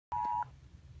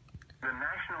The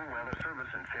National Weather Service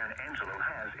in San Angelo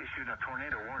has issued a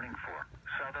tornado warning for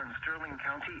southern Sterling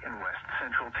County and west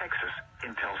central Texas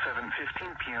until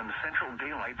 7:15 p.m. Central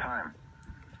Daylight Time.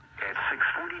 At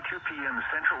 6:42 p.m.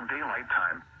 Central Daylight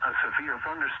Time, a severe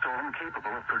thunderstorm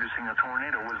capable of producing a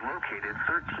tornado was located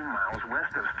 13 miles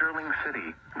west of Sterling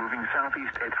City, moving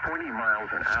southeast at 40 miles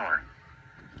an hour.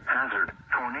 Hazard,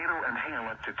 tornado and hail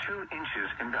up to 2 inches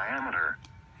in diameter.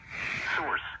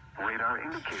 Source, radar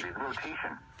indicated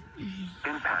location.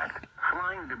 Impact,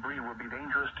 flying debris will be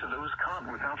dangerous to those caught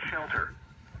without shelter.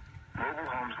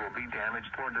 Mobile homes will be damaged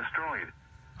or destroyed.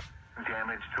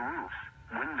 Damage to roofs,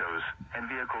 windows, and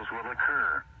vehicles will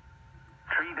occur.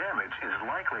 Tree damage is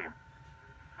likely.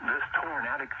 This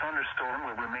tornadic thunderstorm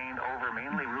will remain over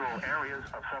mainly rural areas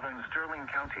of southern Sterling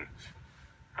County.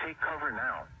 Take cover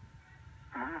now.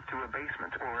 Move to a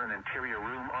basement or an interior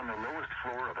room on the lowest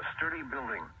floor of a sturdy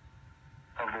building.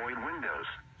 Avoid windows.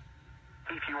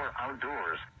 If you are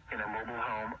outdoors, in a mobile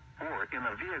home, or in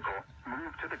a vehicle,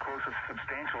 move to the closest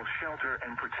substantial shelter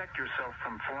and protect yourself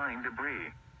from flying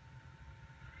debris.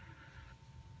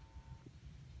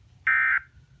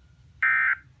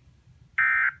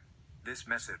 This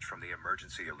message from the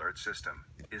Emergency Alert System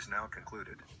is now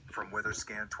concluded. From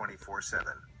WeatherScan 24/7,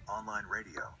 online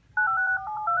radio,